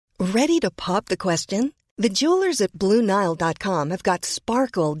Ready to pop the question? The jewelers at BlueNile.com have got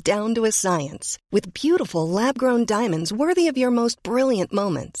sparkle down to a science with beautiful lab-grown diamonds worthy of your most brilliant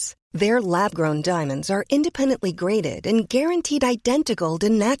moments. Their lab-grown diamonds are independently graded and guaranteed identical to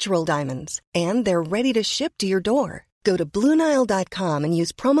natural diamonds, and they're ready to ship to your door. Go to BlueNile.com and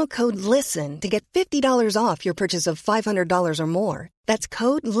use promo code LISTEN to get $50 off your purchase of $500 or more. That's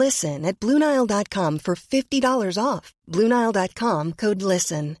code LISTEN at BlueNile.com for $50 off. BlueNile.com, code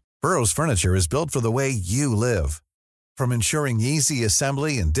LISTEN. Burrow's furniture is built for the way you live. From ensuring easy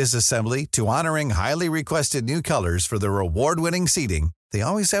assembly and disassembly to honoring highly requested new colors for their award-winning seating, they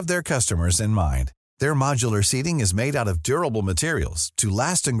always have their customers in mind. Their modular seating is made out of durable materials to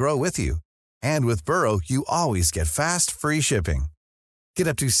last and grow with you. And with Burrow, you always get fast, free shipping. Get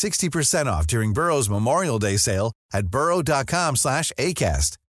up to 60% off during Burrow's Memorial Day sale at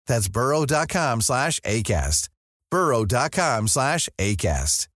burrow.com/ACAST. That's burrow.com/ACAST.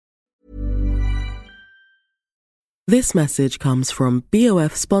 burrow.com/ACAST. This message comes from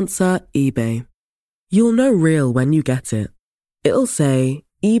BoF sponsor eBay. You'll know real when you get it. It'll say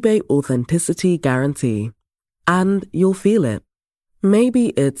eBay Authenticity Guarantee. And you'll feel it. Maybe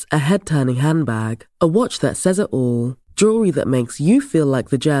it's a head-turning handbag, a watch that says it all, jewelry that makes you feel like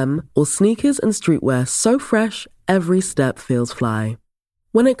the gem, or sneakers and streetwear so fresh every step feels fly.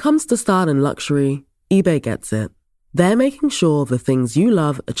 When it comes to style and luxury, eBay gets it. They're making sure the things you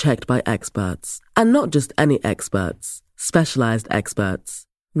love are checked by experts. And not just any experts, specialized experts.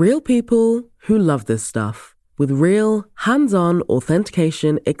 Real people who love this stuff, with real, hands-on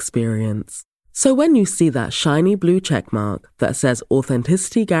authentication experience. So when you see that shiny blue checkmark that says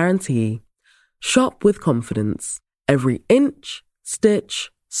Authenticity Guarantee, shop with confidence. Every inch, stitch,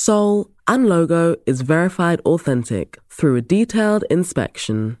 sole, and logo is verified authentic through a detailed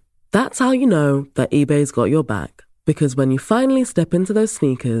inspection. That's how you know that eBay's got your back. Because when you finally step into those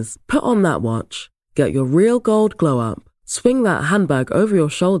sneakers, put on that watch, get your real gold glow up, swing that handbag over your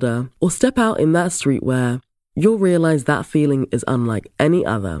shoulder, or step out in that streetwear, you'll realize that feeling is unlike any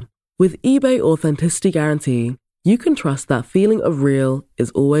other. With eBay Authenticity Guarantee, you can trust that feeling of real is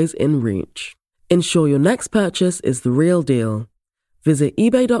always in reach. Ensure your next purchase is the real deal. Visit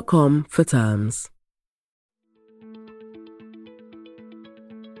ebay.com for terms.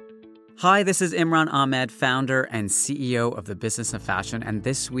 Hi, this is Imran Ahmed, founder and CEO of the Business of Fashion, and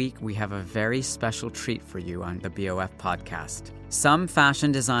this week we have a very special treat for you on the BoF podcast. Some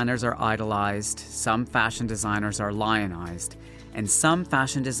fashion designers are idolized, some fashion designers are lionized, and some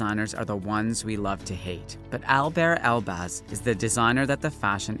fashion designers are the ones we love to hate. But Alber Elbaz is the designer that the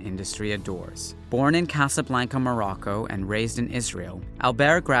fashion industry adores. Born in Casablanca, Morocco, and raised in Israel,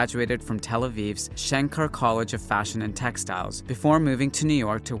 Alber graduated from Tel Aviv's Schenker College of Fashion and Textiles before moving to New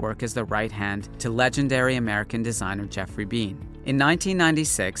York to work as the right hand to legendary American designer Jeffrey Bean. In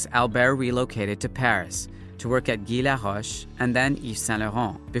 1996, Alber relocated to Paris to work at Guy Laroche and then Yves Saint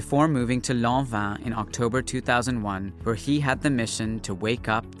Laurent, before moving to Lanvin in October 2001, where he had the mission to wake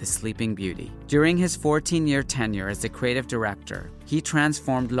up the Sleeping Beauty. During his 14-year tenure as the creative director, he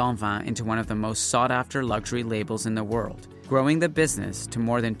transformed Lanvin into one of the most sought-after luxury labels in the world, growing the business to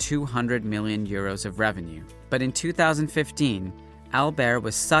more than 200 million euros of revenue. But in 2015, Alber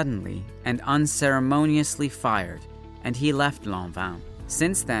was suddenly and unceremoniously fired, and he left Lanvin.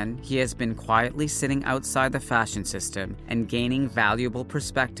 Since then, he has been quietly sitting outside the fashion system and gaining valuable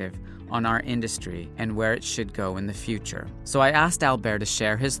perspective on our industry and where it should go in the future. So I asked Alber to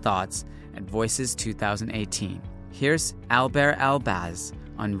share his thoughts at Voices 2018. Here's Alber Elbaz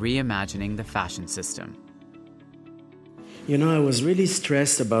on reimagining the fashion system. You know, I was really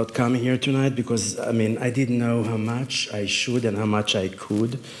stressed about coming here tonight because, I didn't know how much I should and how much I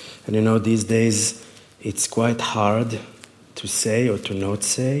could. And, these days it's quite hard to say or to not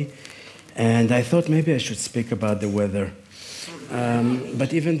say. And I thought maybe I should speak about the weather.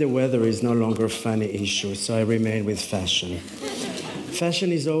 But even the weather is no longer a funny issue, so I remain with fashion.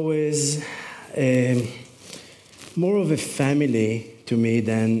 Fashion is always more of a family to me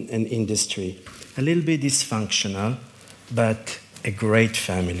than an industry. A little bit dysfunctional, but a great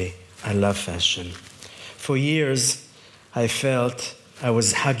family. I love fashion. For years, I felt I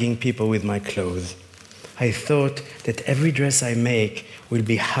was hugging people with my clothes. I thought that every dress I make will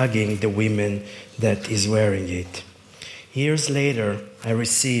be hugging the women that is wearing it. Years later, I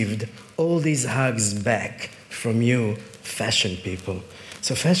received all these hugs back from you, fashion people.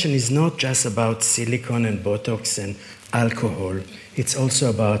 So fashion is not just about silicone and Botox and alcohol. It's also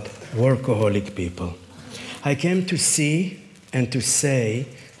about workaholic people. I came to see and to say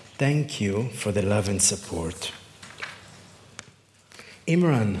thank you for the love and support.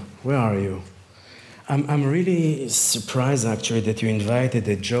 Imran, where are you? I'm really surprised, actually, that you invited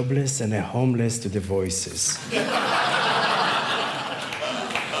a jobless and a homeless to the Voices.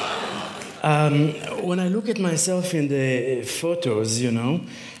 When I look at myself in the photos,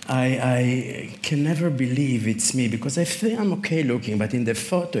 I can never believe it's me, because I feel I'm okay looking, but in the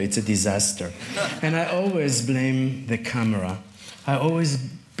photo it's a disaster. And I always blame the camera. I always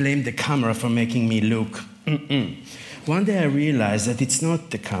blame the camera for making me look. One day I realized that it's not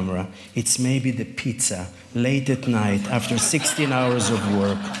the camera, it's maybe the pizza late at night after 16 hours of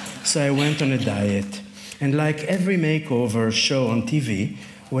work. So I went on a diet. And like every makeover show on TV,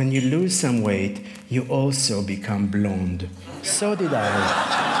 when you lose some weight, you also become blonde. So did I.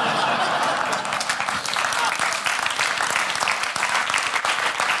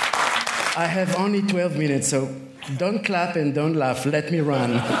 I have only 12 minutes, so don't clap and don't laugh. Let me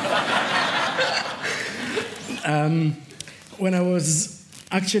run. When I was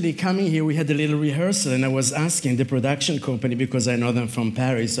actually coming here, we had a little rehearsal, and I was asking the production company, because I know them from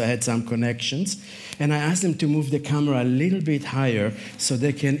Paris, so I had some connections, and I asked them to move the camera a little bit higher so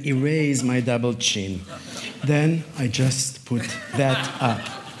they can erase my double chin. Then I just put that up.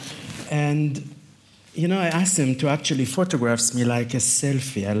 And, I asked them to actually photograph me like a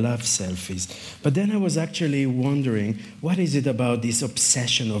selfie. I love selfies. But then I was actually wondering, what is it about this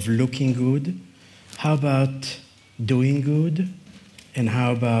obsession of looking good? How about doing good? And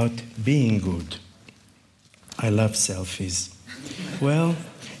how about being good? I love selfies. Well,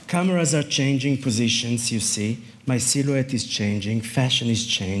 cameras are changing positions, you see. My silhouette is changing, fashion is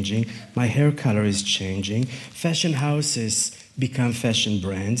changing, my hair color is changing. Fashion houses become fashion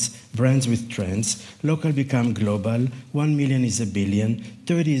brands, brands with trends. Local become global. 1 million is a billion.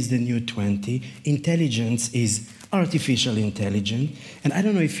 30 is the new 20. Intelligence is artificial intelligence. And I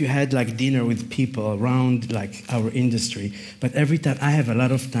don't know if you had dinner with people around our industry, but every time I have a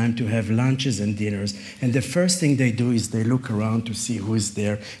lot of time to have lunches and dinners, and the first thing they do is they look around to see who is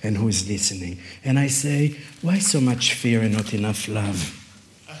there and who is listening. And I say, why so much fear and not enough love?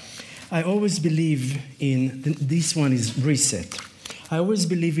 I always believe in, this one is reset. I always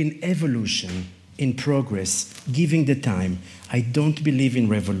believe in evolution, in progress, giving the time. I don't believe in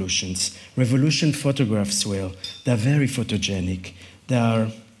revolutions. Revolution photographs well. They're very photogenic.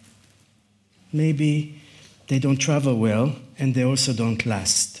 Maybe they don't travel well, and they also don't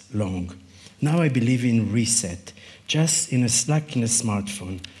last long. Now I believe in reset, just in a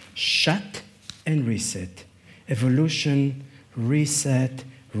smartphone. Shut and reset. Evolution, reset,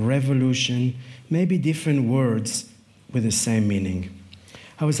 revolution, maybe different words with the same meaning.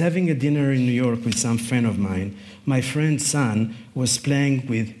 I was having a dinner in New York with some friend of mine. My friend's son was playing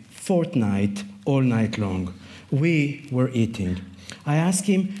with Fortnite all night long. We were eating. I asked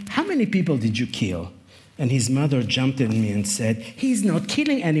him, how many people did you kill? And his mother jumped at me and said, he's not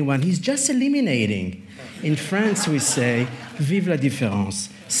killing anyone, he's just eliminating. In France we say, vive la différence.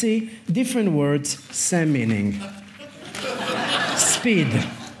 See, different words, same meaning. Speed.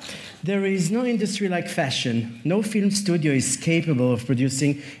 There is no industry like fashion. No film studio is capable of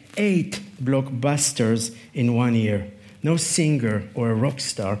producing 8 blockbusters in 1 year. No singer or a rock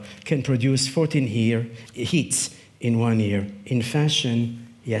star can produce 14 hits in 1 year. In fashion,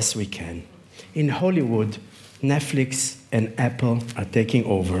 yes, we can. In Hollywood, Netflix and Apple are taking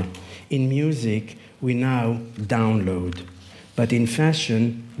over. In music, we now download. But in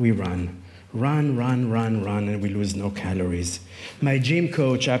fashion, we run. Run, and we lose no calories. My gym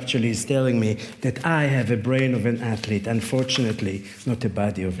coach actually is telling me that I have a brain of an athlete, unfortunately, not a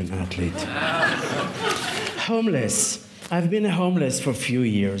body of an athlete. Homeless. I've been a homeless for a few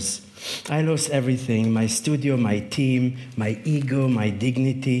years. I lost everything, my studio, my team, my ego, my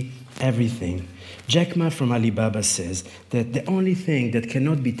dignity, everything. Jack Ma from Alibaba says that the only thing that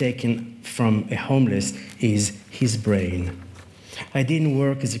cannot be taken from a homeless is his brain. I didn't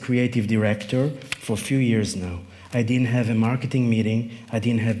work as a creative director for a few years now. I didn't have a marketing meeting. I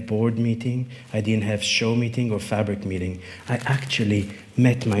didn't have board meeting. I didn't have show meeting or fabric meeting. I actually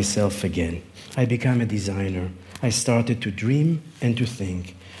met myself again. I became a designer. I started to dream and to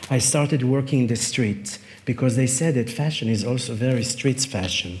think. I started working in the streets because they said that fashion is also very streets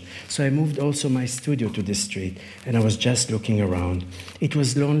fashion. So I moved also my studio to the street, and I was just looking around. It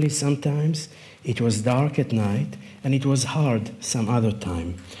was lonely sometimes. It was dark at night, and it was hard some other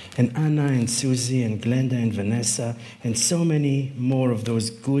time. And Anna and Susie and Glenda and Vanessa and so many more of those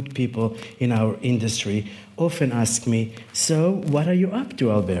good people in our industry often ask me, so what are you up to,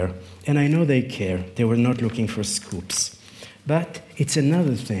 Alber? And I know they care. They were not looking for scoops. But it's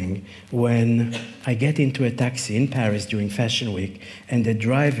another thing when I get into a taxi in Paris during Fashion Week and the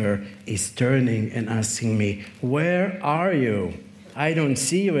driver is turning and asking me, where are you? I don't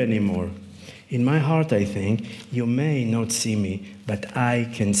see you anymore. In my heart, I think, you may not see me, but I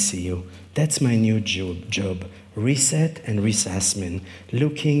can see you. That's my new job. Reset and reassessment.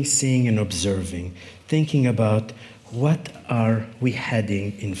 Looking, seeing, and observing. Thinking about what are we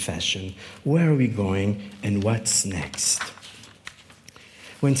heading in fashion? Where are we going? And what's next?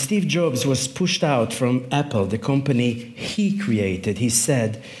 When Steve Jobs was pushed out from Apple, the company he created, he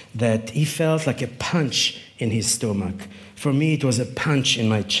said that he felt like a punch in his stomach. For me, it was a punch in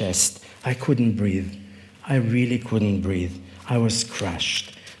my chest. I couldn't breathe. I really couldn't breathe. I was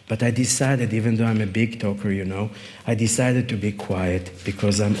crushed. But I decided, even though I'm a big talker, I decided to be quiet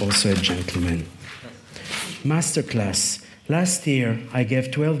because I'm also a gentleman. Masterclass. Last year, I gave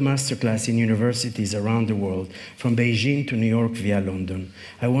 12 masterclass in universities around the world, from Beijing to New York via London.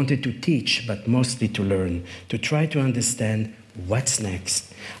 I wanted to teach, but mostly to learn, to try to understand what's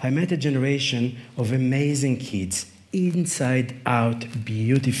next. I met a generation of amazing kids, inside out,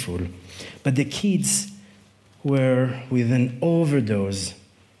 beautiful. But the kids were with an overdose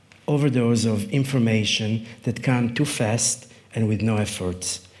of information that came too fast and with no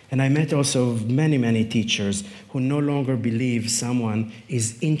efforts. And I met also many, many teachers who no longer believe someone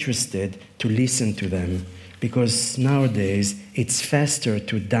is interested to listen to them, because nowadays it's faster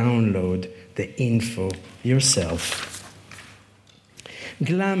to download the info yourself.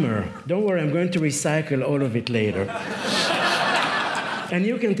 Glamour. Don't worry, I'm going to recycle all of it later. And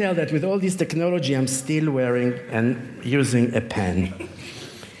you can tell that with all this technology, I'm still wearing and using a pen.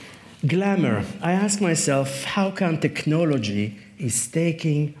 Glamour. I ask myself, how come technology is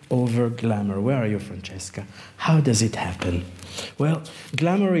taking over glamour? Where are you, Francesca? How does it happen? Well,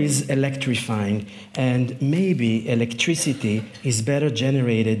 glamour is electrifying, and maybe electricity is better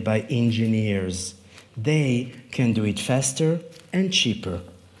generated by engineers. They can do it faster and cheaper.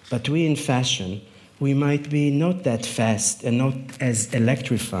 But we in fashion, we might be not that fast and not as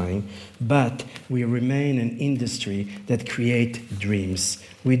electrifying, but we remain an industry that creates dreams.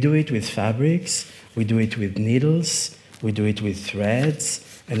 We do it with fabrics, we do it with needles, we do it with threads,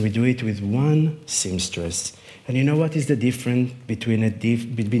 and we do it with one seamstress. And you know what is the difference between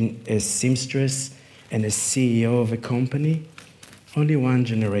a seamstress and a CEO of a company? Only one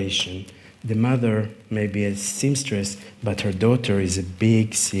generation. The mother may be a seamstress, but her daughter is a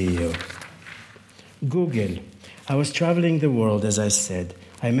big CEO. Google. I was traveling the world, as I said.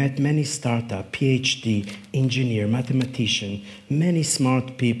 I met many startup, PhD, engineer, mathematician, many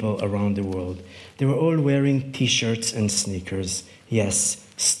smart people around the world. They were all wearing T-shirts and sneakers. Yes,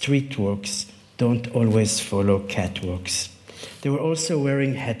 streetwalks don't always follow catwalks. They were also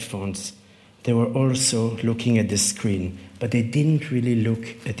wearing headphones. They were also looking at the screen, but they didn't really look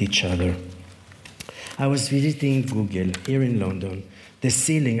at each other. I was visiting Google here in London. The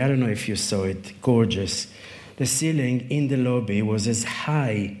ceiling, I don't know if you saw it, gorgeous. The ceiling in the lobby was as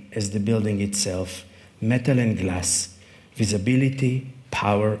high as the building itself, metal and glass, visibility,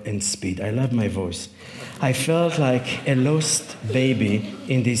 power, and speed. I love my voice. I felt like a lost baby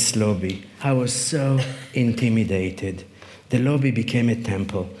in this lobby. I was so intimidated. The lobby became a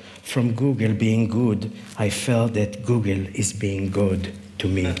temple. From Google being good, I felt that Google is being good to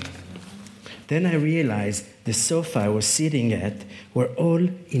me. Then I realized the sofa I was sitting at were all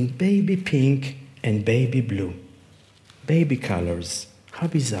in baby pink and baby blue. Baby colors. How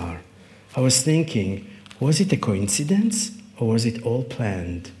bizarre. I was thinking, was it a coincidence or was it all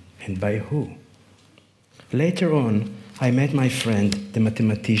planned? And by who? Later on, I met my friend, the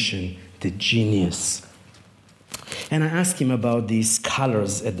mathematician, the genius. And I asked him about these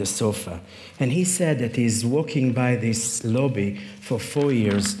colors at the sofa. And he said that he's walking by this lobby for 4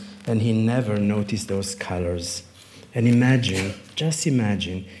 years and he never noticed those colors. And imagine, just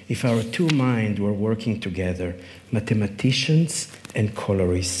imagine, if our two minds were working together, mathematicians and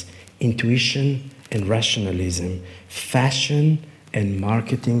colorists, intuition and rationalism, fashion and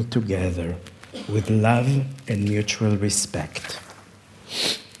marketing together, with love and mutual respect.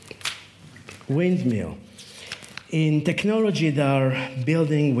 Windmill. In technology, they are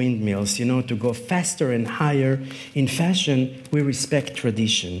building windmills, to go faster and higher. In fashion, we respect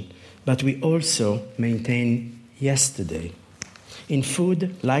tradition, but we also maintain yesterday. In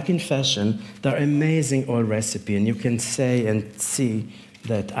food, like in fashion, there are amazing old recipes, and you can say and see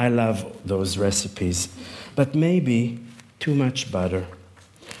that I love those recipes, but maybe too much butter.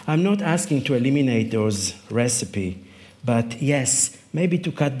 I'm not asking to eliminate those recipes, but yes, maybe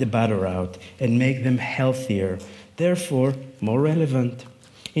to cut the butter out and make them healthier, therefore more relevant.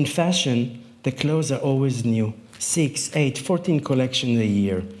 In fashion, the clothes are always new. 6, 8, 14 collections a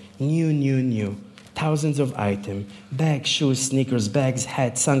year. New. Thousands of items. Bags, shoes, sneakers, bags,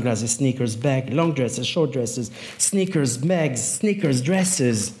 hats, sunglasses, sneakers, bag, long dresses, short dresses, sneakers, bags, sneakers,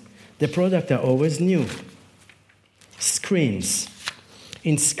 dresses. The products are always new. Screens.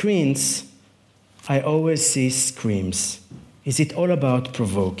 In screens, I always see screams. Is it all about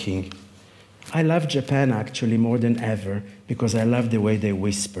provoking? I love Japan actually more than ever because I love the way they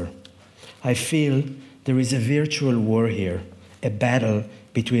whisper. I feel there is a virtual war here, a battle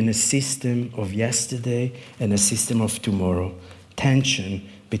between a system of yesterday and a system of tomorrow, tension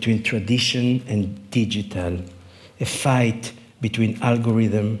between tradition and digital, a fight between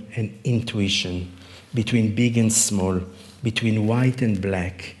algorithm and intuition, between big and small, between white and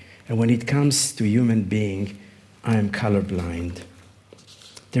black. And when it comes to human being, I am colorblind.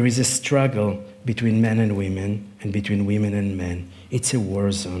 There is a struggle between men and women and between women and men. It's a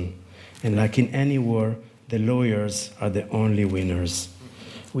war zone. And like in any war, the lawyers are the only winners.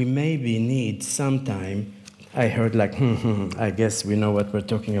 We maybe need sometime, I heard like, I guess we know what we're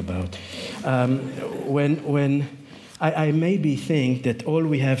talking about. When I maybe think that all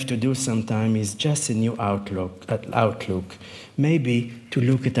we have to do sometime is just a new outlook, maybe to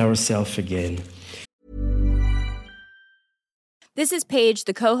look at ourselves again. This is Paige,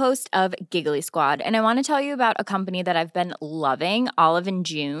 the co-host of Giggly Squad, and I want to tell you about a company that I've been loving, Olive &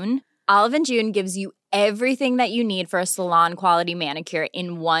 June. Olive & June gives you everything that you need for a salon-quality manicure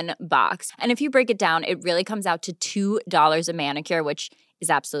in one box. And if you break it down, it really comes out to $2 a manicure, which is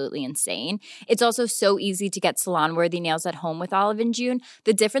absolutely insane. It's also so easy to get salon-worthy nails at home with Olive & June.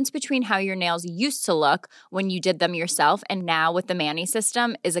 The difference between how your nails used to look when you did them yourself and now with the Mani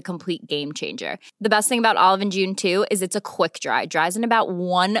system is a complete game changer. The best thing about Olive & June, too, is it's a quick dry. Dries in about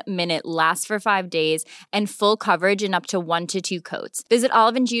 1 minute, lasts for 5 days, and full coverage in up to 1 to 2 coats. Visit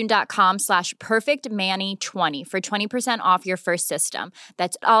oliveandjune.com/perfectmani20 for 20% off your first system.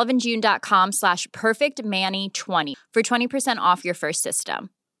 That's oliveandjune.com/perfectmani20 for 20% off your first system.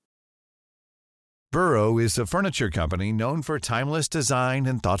 Burrow is a furniture company known for timeless design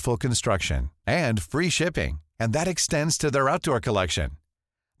and thoughtful construction, and free shipping, and that extends to their outdoor collection.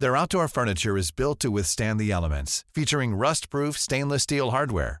 Their outdoor furniture is built to withstand the elements, featuring rust-proof stainless steel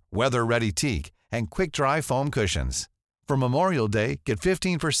hardware, weather-ready teak, and quick-dry foam cushions. For Memorial Day, get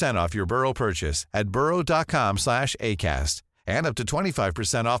 15% off your Burrow purchase at burrow.com/acast, and up to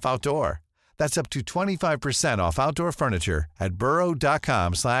 25% off outdoor. That's up to 25% off outdoor furniture at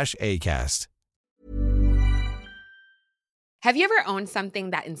burrow.com/acast. Have you ever owned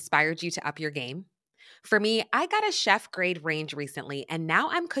something that inspired you to up your game? For me, I got a chef-grade range recently, and now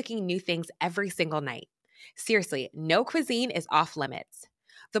I'm cooking new things every single night. Seriously, no cuisine is off limits.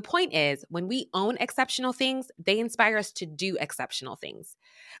 The point is, when we own exceptional things, they inspire us to do exceptional things.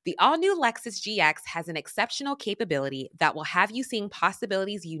 The all-new Lexus GX has an exceptional capability that will have you seeing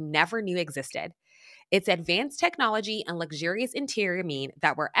possibilities you never knew existed. Its advanced technology and luxurious interior mean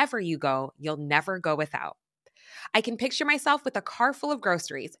that wherever you go, you'll never go without. I can picture myself with a car full of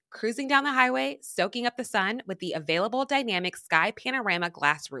groceries, cruising down the highway, soaking up the sun with the available dynamic sky panorama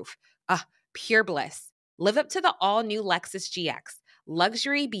glass roof. Pure bliss. Live up to the all-new Lexus GX.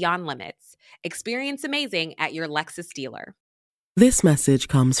 Luxury beyond limits. Experience amazing at your Lexus dealer. This message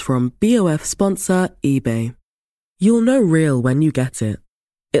comes from BoF sponsor eBay. You'll know real when you get it.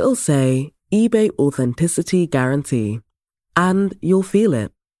 It'll say eBay Authenticity Guarantee. And you'll feel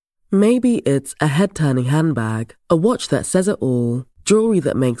it. Maybe it's a head-turning handbag, a watch that says it all, jewelry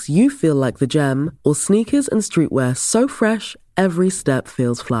that makes you feel like the gem, or sneakers and streetwear so fresh every step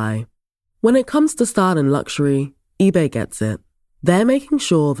feels fly. When it comes to style and luxury, eBay gets it. They're making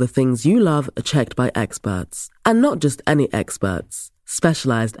sure the things you love are checked by experts. And not just any experts,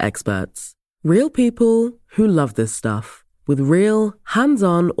 specialized experts. Real people who love this stuff, with real,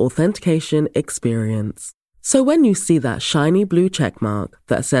 hands-on authentication experience. So when you see that shiny blue checkmark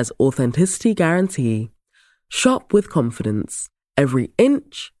that says Authenticity Guarantee, shop with confidence. Every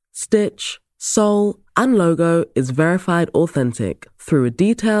inch, stitch, sole, and logo is verified authentic through a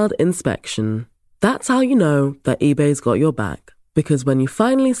detailed inspection. That's how you know that eBay's got your back. Because when you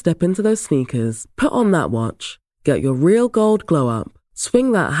finally step into those sneakers, put on that watch, get your real gold glow up,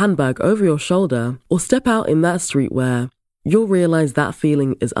 swing that handbag over your shoulder, or step out in that streetwear, you'll realize that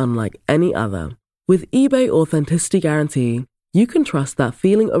feeling is unlike any other. With eBay Authenticity Guarantee, you can trust that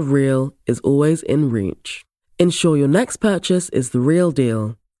feeling of real is always in reach. Ensure your next purchase is the real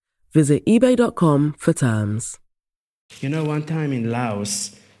deal. Visit ebay.com for terms. You know, one time in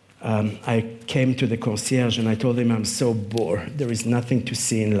Laos, I came to the concierge and I told him I'm so bored. There is nothing to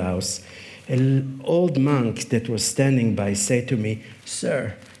see in Laos. An old monk that was standing by said to me,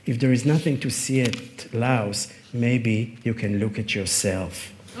 "Sir, if there is nothing to see at Laos, maybe you can look at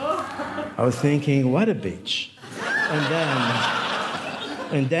yourself." I was thinking, what a bitch.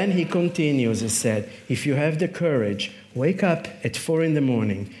 And then he continues, he said, "If you have the courage, Wake up at 4 in the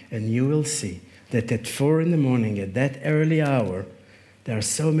morning and you will see that at 4 in the morning, at that early hour, there are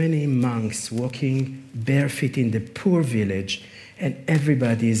so many monks walking barefoot in the poor village, and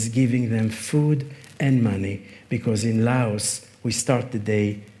everybody is giving them food and money, because in Laos, we start the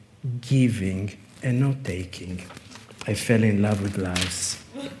day giving and not taking. I fell in love with Laos.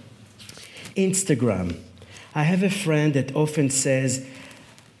 Instagram. I have a friend that often says,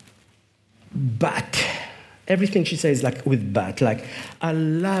 but. Everything she says like with but. Like, I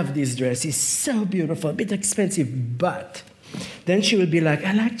love this dress. It's so beautiful, a bit expensive, but. Then she would be like,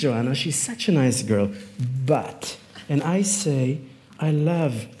 I like Joanna. She's such a nice girl, but. And I say, I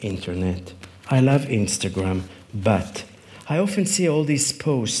love internet. I love Instagram, but. I often see all these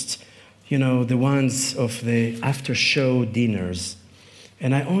posts, you know, the ones of the after-show dinners.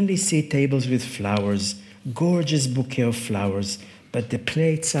 And I only see tables with flowers, gorgeous bouquet of flowers, but the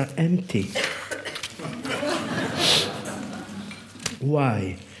plates are empty.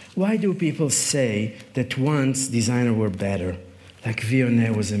 Why? Why do people say that once designers were better? Like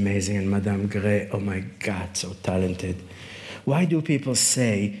Vionnet was amazing and Madame Gray, oh my God, so talented. Why do people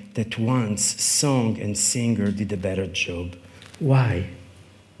say that once song and singer did a better job? Why?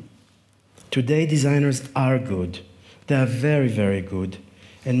 Today designers are good. They are very, very good.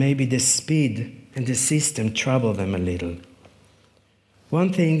 And maybe the speed and the system trouble them a little.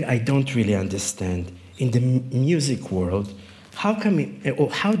 One thing I don't really understand, in the music world, how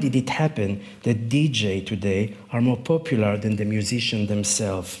did it happen that DJ today are more popular than the musician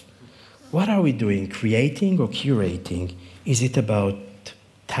themselves? What are we doing, creating or curating? Is it about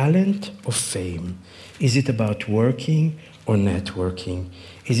talent or fame? Is it about working or networking?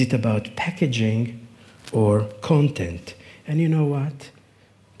 Is it about packaging or content? And you know what?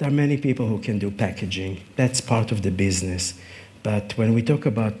 There are many people who can do packaging. That's part of the business. But when we talk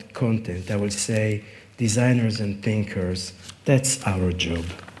about content, I will say designers and thinkers, that's our job.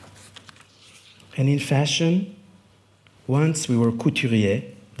 And in fashion, once we were couturier,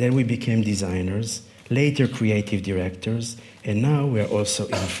 then we became designers, later creative directors, and now we are also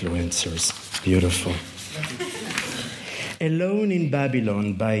influencers. Beautiful. Alone in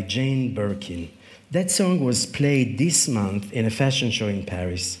Babylon by Jane Birkin. That song was played this month in a fashion show in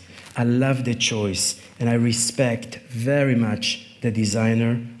Paris. I love the choice, and I respect very much the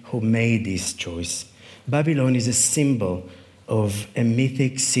designer who made this choice. Babylon is a symbol of a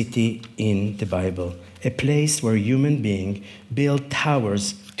mythic city in the Bible, a place where human beings built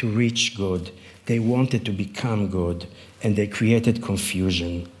towers to reach God. They wanted to become God, and they created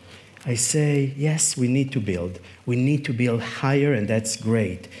confusion. I say, yes, we need to build. We need to build higher, and that's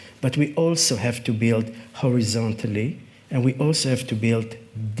great. But we also have to build horizontally, and we also have to build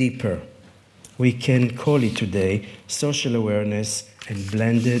deeper. We can call it today social awareness and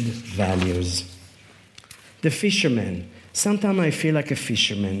blended values. The fisherman. Sometimes I feel like a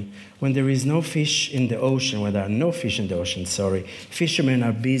fisherman. When there is no fish in the ocean, when there are no fish in the ocean, fishermen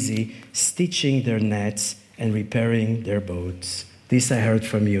are busy stitching their nets and repairing their boats. This I heard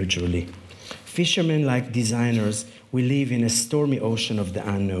from you, Julie. Fishermen, like designers, we live in a stormy ocean of the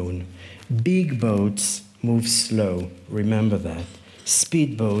unknown. Big boats move slow, remember that.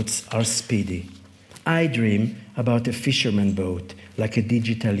 Speedboats are speedy. I dream about a fisherman boat, like a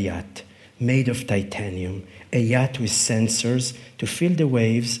digital yacht, made of titanium, a yacht with sensors to feel the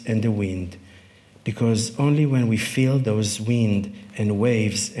waves and the wind. Because only when we feel those wind and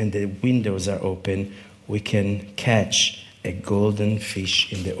waves and the windows are open, we can catch a golden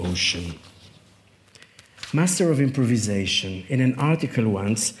fish in the ocean. Master of improvisation. In an article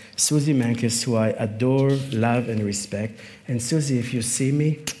once, Susie Menkes, who I adore, love, and respect, and Susie, if you see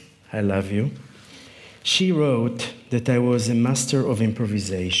me, I love you. She wrote that I was a master of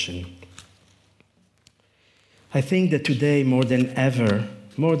improvisation. I think that today, more than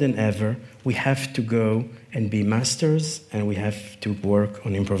ever, we have to go and be masters, and we have to work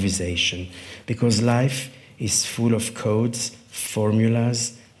on improvisation, because life is full of codes,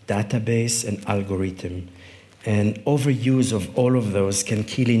 formulas, database, and algorithm. And overuse of all of those can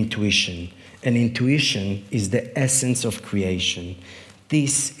kill intuition. And intuition is the essence of creation.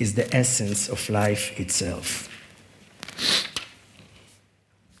 This is the essence of life itself.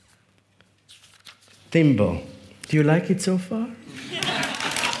 Thimble. Do you like it so far?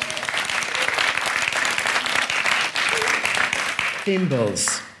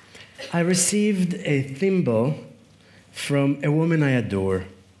 Thimbles. I received a thimble from a woman I adore.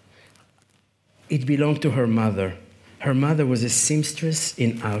 It belonged to her mother. Her mother was a seamstress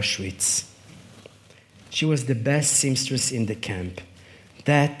in Auschwitz. She was the best seamstress in the camp.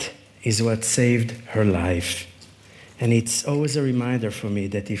 That is what saved her life. And it's always a reminder for me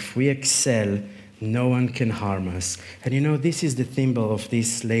that if we excel, No one can harm us. And you know, this is the thimble of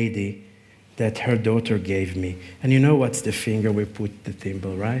this lady that her daughter gave me. And you know what's the finger we put the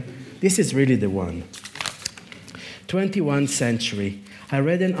thimble, right? This is really the one. 21st century. I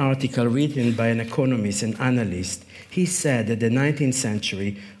read an article written by an economist, an analyst. He said that the 19th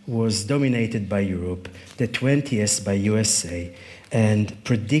century was dominated by Europe, the 20th by USA, and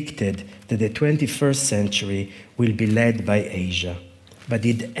predicted that the 21st century will be led by Asia. But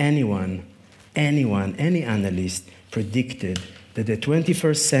did any analyst predicted that the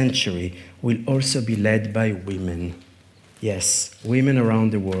 21st century will also be led by women? Yes, women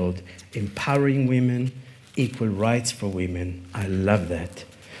around the world, empowering women, equal rights for women. I love that.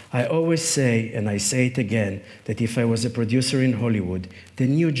 I always say, and I say it again, that if I was a producer in Hollywood, the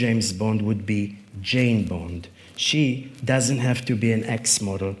new James Bond would be Jane Bond. She doesn't have to be an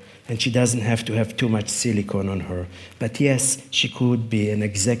ex-model, and she doesn't have to have too much silicone on her. But yes, she could be an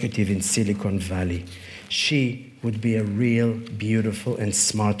executive in Silicon Valley. She would be a real, beautiful, and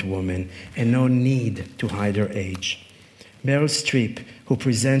smart woman, and no need to hide her age. Meryl Streep, who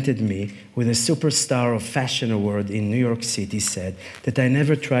presented me with a Superstar of Fashion award in New York City, said that I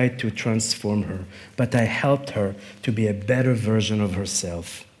never tried to transform her, but I helped her to be a better version of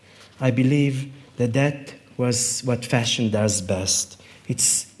herself. I believe that that was what fashion does best.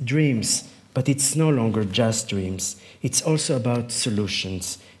 It's dreams, but it's no longer just dreams. It's also about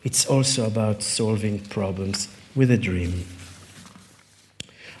solutions. It's also about solving problems with a dream.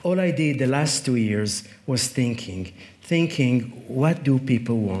 All I did the last 2 years was thinking, what do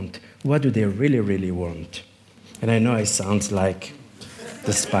people want? What do they really, really want? And I know I sound like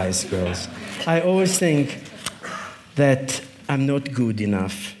the Spice Girls. I always think that I'm not good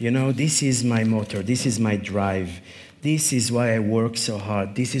enough. You know, this is my motor. This is my drive. This is why I work so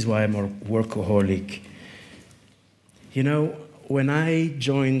hard. This is why I'm a workaholic. You know, when I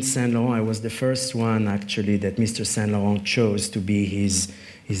joined Saint Laurent, I was the first one, actually, that Mr. Saint Laurent chose to be his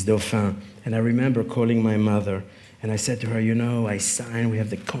dauphin. And I remember calling my mother, and I said to her, you know, I signed, we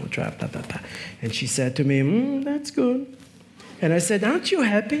have the contract, blah, blah, blah. And she said to me, that's good. And I said, aren't you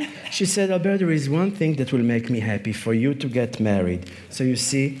happy? She said, Alber, there is one thing that will make me happy, for you to get married. So you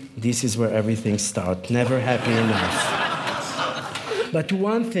see, this is where everything starts, never happy enough. But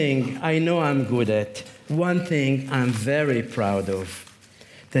one thing I know I'm good at, one thing I'm very proud of,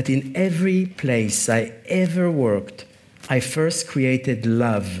 that in every place I ever worked, I first created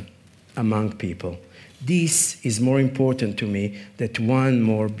love among people. This is more important to me than one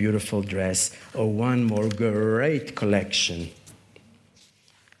more beautiful dress or one more great collection.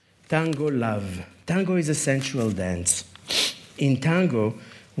 Tango love. Tango is a sensual dance. In tango,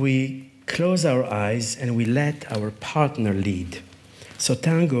 we close our eyes and we let our partner lead. So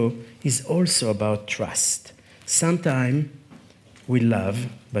tango is also about trust. Sometimes we love,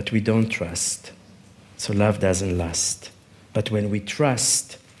 but we don't trust. So love doesn't last. But when we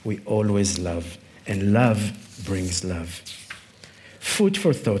trust, we always love. And love brings love. Food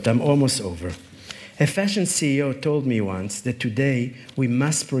for thought. I'm almost over. A fashion CEO told me once that today we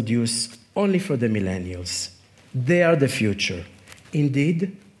must produce only for the millennials. They are the future.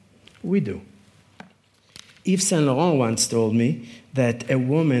 Indeed, we do. Yves Saint Laurent once told me that a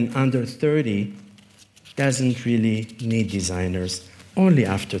woman under 30 doesn't really need designers, only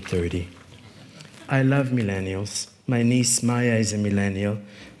after 30. I love millennials. My niece Maya is a millennial.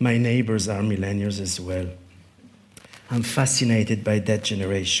 My neighbors are millennials as well. I'm fascinated by that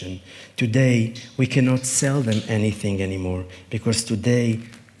generation. Today, we cannot sell them anything anymore because today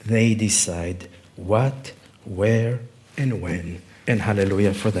they decide what, where, and when. And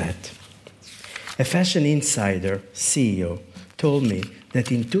hallelujah for that. A fashion insider, CEO, told me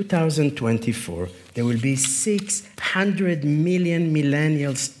that in 2024, there will be 600 million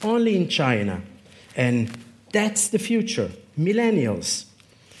millennials only in China. And that's the future, millennials.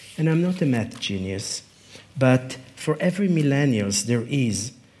 And I'm not a math genius, but for every millennials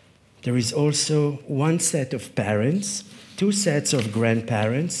there is also one set of parents, two sets of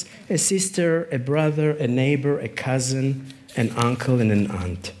grandparents, a sister, a brother, a neighbor, a cousin, an uncle, and an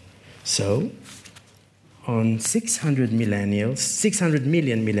aunt. So, on 600 million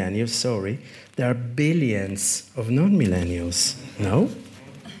millennials, there are billions of non-millennials. No?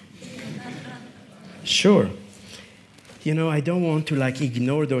 Sure. You know, I don't want to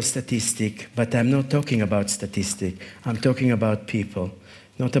ignore those statistics, but I'm not talking about statistics. I'm talking about people,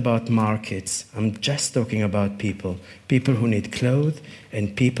 not about markets. I'm just talking about people. People who need clothes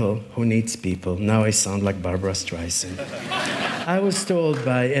and people who needs people. Now I sound like Barbara Streisand. I was told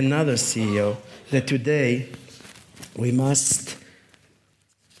by another CEO that today we must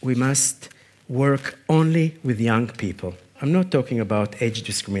work only with young people. I'm not talking about age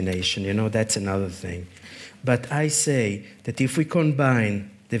discrimination, that's another thing. But I say that if we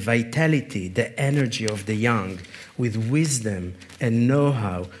combine the vitality, the energy of the young with wisdom and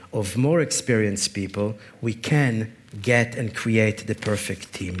know-how of more experienced people, we can get and create the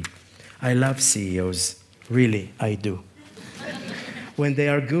perfect team. I love CEOs. Really, I do. When they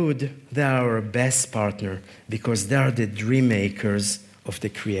are good, they are our best partner because they are the dream makers of the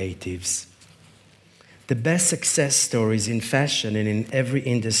creatives. The best success stories in fashion and in every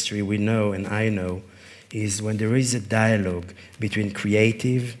industry we know and I know is when there is a dialogue between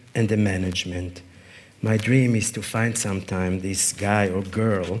creative and the management. My dream is to find sometime this guy or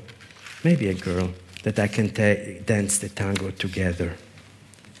girl, maybe a girl, that I can dance the tango together.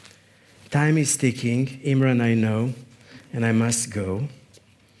 Time is ticking, Imran, I know, and I must go.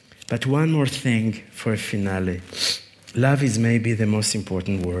 But one more thing for a finale. Love is maybe the most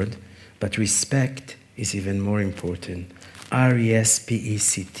important word, but respect is even more important.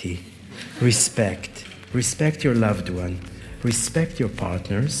 RESPECT. Respect. Respect your loved one. Respect your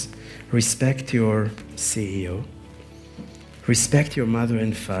partners. Respect your CEO. Respect your mother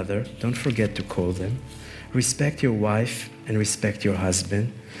and father. Don't forget to call them. Respect your wife and respect your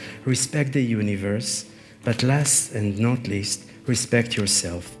husband. Respect the universe. But last and not least, respect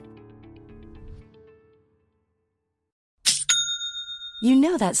yourself. You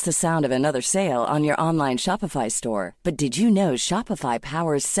know that's the sound of another sale on your online Shopify store. But did you know Shopify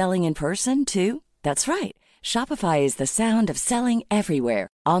powers selling in person, too? That's right. Shopify is the sound of selling everywhere.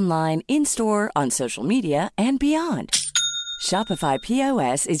 Online, in-store, on social media, and beyond. Shopify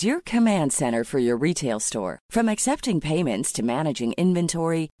POS is your command center for your retail store. From accepting payments to managing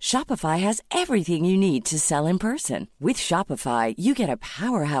inventory, Shopify has everything you need to sell in person. With Shopify, you get a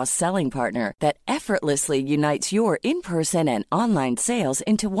powerhouse selling partner that effortlessly unites your in-person and online sales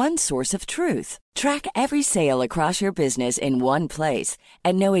into one source of truth. Track every sale across your business in one place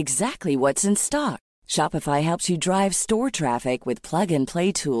and know exactly what's in stock. Shopify helps you drive store traffic with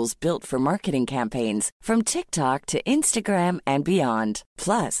plug-and-play tools built for marketing campaigns, from TikTok to Instagram and beyond.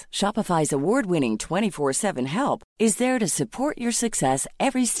 Plus, Shopify's award-winning 24/7 help is there to support your success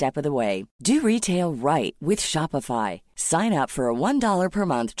every step of the way. Do retail right with Shopify. Sign up for a $1 per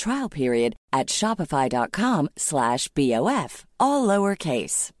month trial period at shopify.com/BOF, all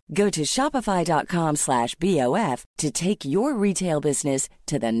lowercase. Go to shopify.com/BOF to take your retail business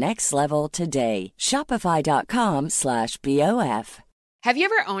to the next level today. Shopify.com/BOF. Have you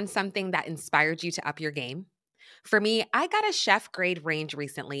ever owned something that inspired you to up your game? For me, I got a chef-grade range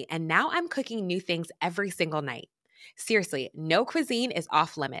recently, and now I'm cooking new things every single night. Seriously, no cuisine is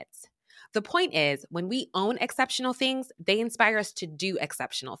off limits. The point is, when we own exceptional things, they inspire us to do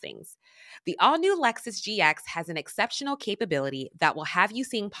exceptional things. The all-new Lexus GX has an exceptional capability that will have you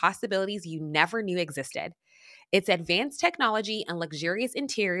seeing possibilities you never knew existed. Its advanced technology and luxurious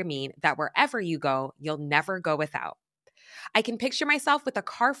interior mean that wherever you go, you'll never go without. I can picture myself with a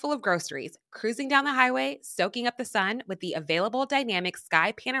car full of groceries, cruising down the highway, soaking up the sun with the available dynamic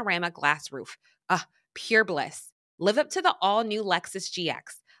sky panorama glass roof. Pure bliss. Live up to the all-new Lexus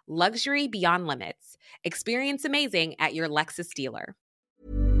GX. Luxury beyond limits. Experience amazing at your Lexus dealer.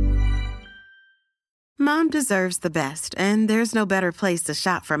 Mom deserves the best, and there's no better place to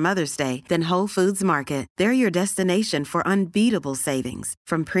shop for Mother's Day than Whole Foods Market. They're your destination for unbeatable savings,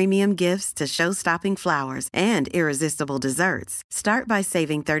 from premium gifts to show-stopping flowers and irresistible desserts. Start by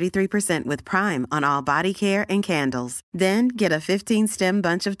saving 33% with Prime on all body care and candles. Then get a 15-stem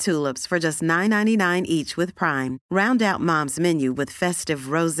bunch of tulips for just $9.99 each with Prime. Round out Mom's menu with festive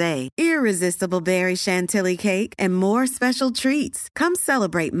rosé, irresistible berry chantilly cake, and more special treats. Come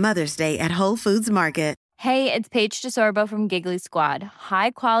celebrate Mother's Day at Whole Foods Market. Hey, it's Paige DeSorbo from Giggly Squad.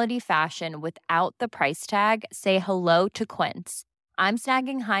 High quality fashion without the price tag. Say hello to Quince. I'm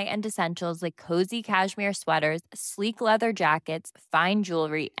snagging high-end essentials like cozy cashmere sweaters, sleek leather jackets, fine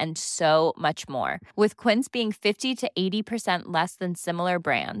jewelry, and so much more. With Quince being 50 to 80% less than similar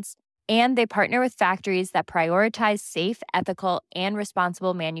brands. And they partner with factories that prioritize safe, ethical, and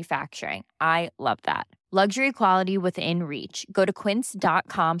responsible manufacturing. I love that. Luxury quality within reach. Go to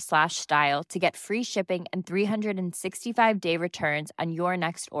quince.com/style to get free shipping and 365-day returns on your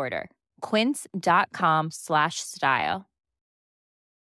next order. Quince.com/style.